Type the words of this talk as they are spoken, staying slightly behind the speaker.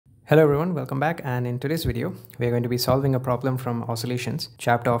Hello everyone, welcome back, and in today's video we are going to be solving a problem from Oscillations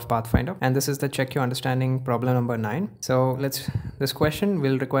chapter of Pathfinder, and this is the check your understanding problem number 9. So this question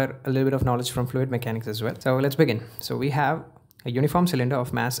will require a little bit of knowledge from fluid mechanics as well. So let's begin. So we have a uniform cylinder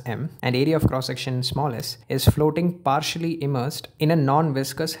of mass m and area of cross-section small s is floating partially immersed in a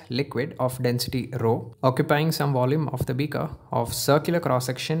non-viscous liquid of density rho, occupying some volume of the beaker of circular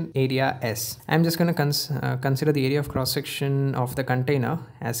cross-section area s. I'm just going to consider the area of cross-section of the container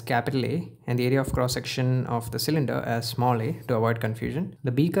as capital A and the area of cross-section of the cylinder as small a to avoid confusion. The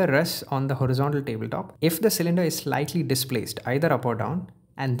beaker rests on the horizontal tabletop. If the cylinder is slightly displaced either up or down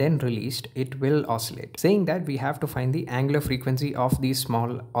and then released, it will oscillate. Saying that, we have to find the angular frequency of these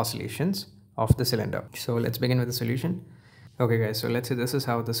small oscillations of the cylinder. So let's begin with the solution. Okay guys, so let's say this is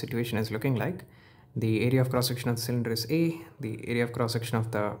how the situation is looking like. The area of cross-section of the cylinder is A, the area of cross-section of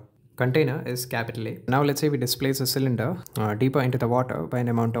the container is capital A. Now let's say we displace the cylinder deeper into the water by an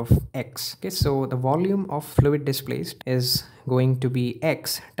amount of x. Okay, so the volume of fluid displaced is going to be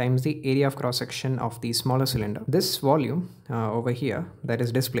x times the area of cross-section of the smaller cylinder. This volume over here that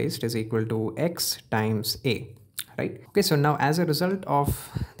is displaced is equal to x times A. Right? Okay, so now as a result of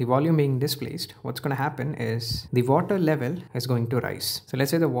the volume being displaced, what's going to happen is the water level is going to rise. So let's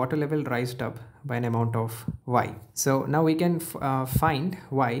say the water level rised up by an amount of y. So now we can find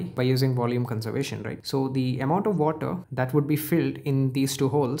y by using volume conservation, right? So the amount of water that would be filled in these two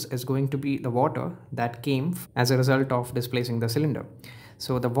holes is going to be the water that came as a result of displacing the cylinder.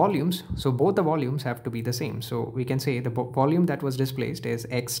 So the volumes, so both the volumes have to be the same. So we can say the volume that was displaced is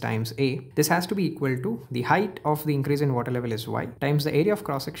x times A. This has to be equal to the height of the increase in water level is y times the area of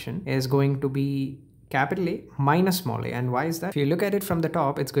cross section is going to be capital A minus small a. And why is that? If you look at it from the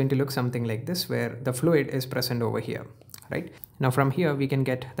top, it's going to look something like this, where the fluid is present over here, right? Now from here we can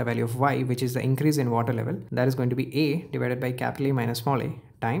get the value of y, which is the increase in water level. That is going to be A divided by capital A minus small a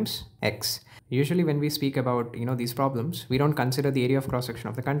times x. Usually when we speak about these problems, we don't consider the area of cross section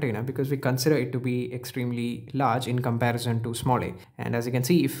of the container because we consider it to be extremely large in comparison to small a. And as you can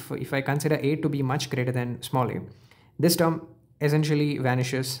see, if I consider A to be much greater than small a, this term essentially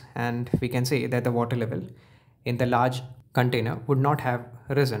vanishes, and we can say that the water level in the large container would not have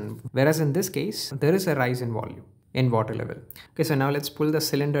risen, whereas in this case there is a rise in volume in water level. Okay, so now let's pull the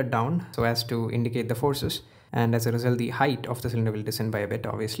cylinder down so as to indicate the forces, and as a result the height of the cylinder will descend by a bit,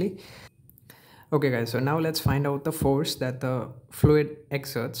 obviously. Okay guys, so now let's find out the force that the fluid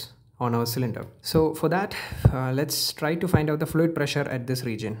exerts on our cylinder. So for that, let's try to find out the fluid pressure at this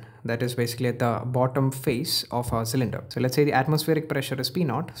region, that is basically at the bottom face of our cylinder. So let's say the atmospheric pressure is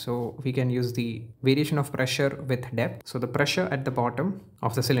P0, so we can use the variation of pressure with depth. So the pressure at the bottom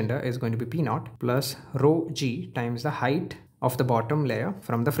of the cylinder is going to be P0 plus rho g times the height of the bottom layer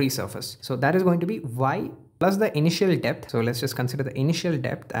from the free surface. So that is going to be y plus the initial depth. So let's just consider the initial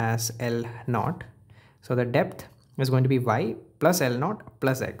depth as L0. So the depth is going to be y plus L0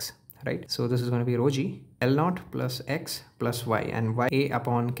 plus x, right? So this is going to be rho g, L0 plus x plus y, and y a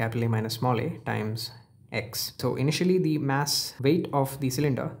upon capital A minus small a times x. So initially the mass weight of the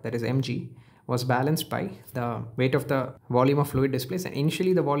cylinder, that is mg, was balanced by the weight of the volume of fluid displaced, and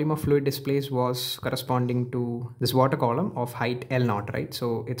initially the volume of fluid displaced was corresponding to this water column of height L0, right?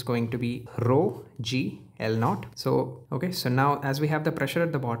 So it's going to be rho g L0. So okay, so now as we have the pressure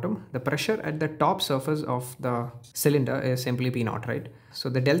at the bottom, the pressure at the top surface of the cylinder is simply P0, right? So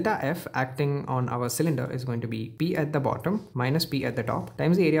the delta F acting on our cylinder is going to be P at the bottom minus P at the top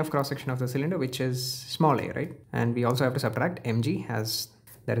times the area of cross section of the cylinder, which is small a, right? And we also have to subtract mg, as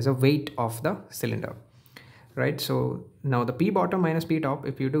there is a weight of the cylinder, right? So now the P bottom minus P top,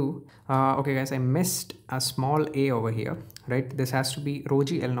 if you do, okay guys, I missed a small a over here, right? This has to be rho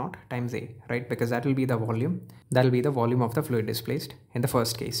g L0 times a, right? Because that will be the volume. That will be the volume of the fluid displaced in the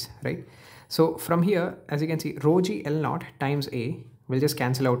first case, right? So from here, as you can see, rho g L0 times a will just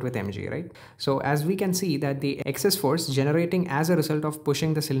cancel out with mg, right? So as we can see that the excess force generating as a result of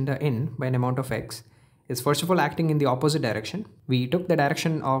pushing the cylinder in by an amount of x is first of all acting in the opposite direction. We took the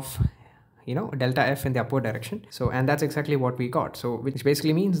direction of delta F in the upward direction. So, and that's exactly what we got. So, which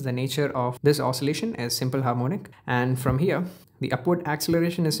basically means the nature of this oscillation is simple harmonic. And from here, the upward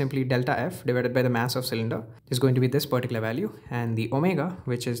acceleration is simply delta F divided by the mass of cylinder is going to be this particular value. And the omega,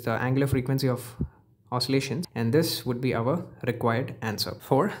 which is the angular frequency of oscillations, and this would be our required answer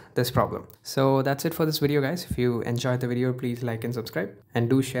for this problem. So that's it for this video, guys. If you enjoyed the video, please like and subscribe, and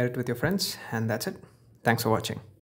do share it with your friends. And that's it. Thanks for watching.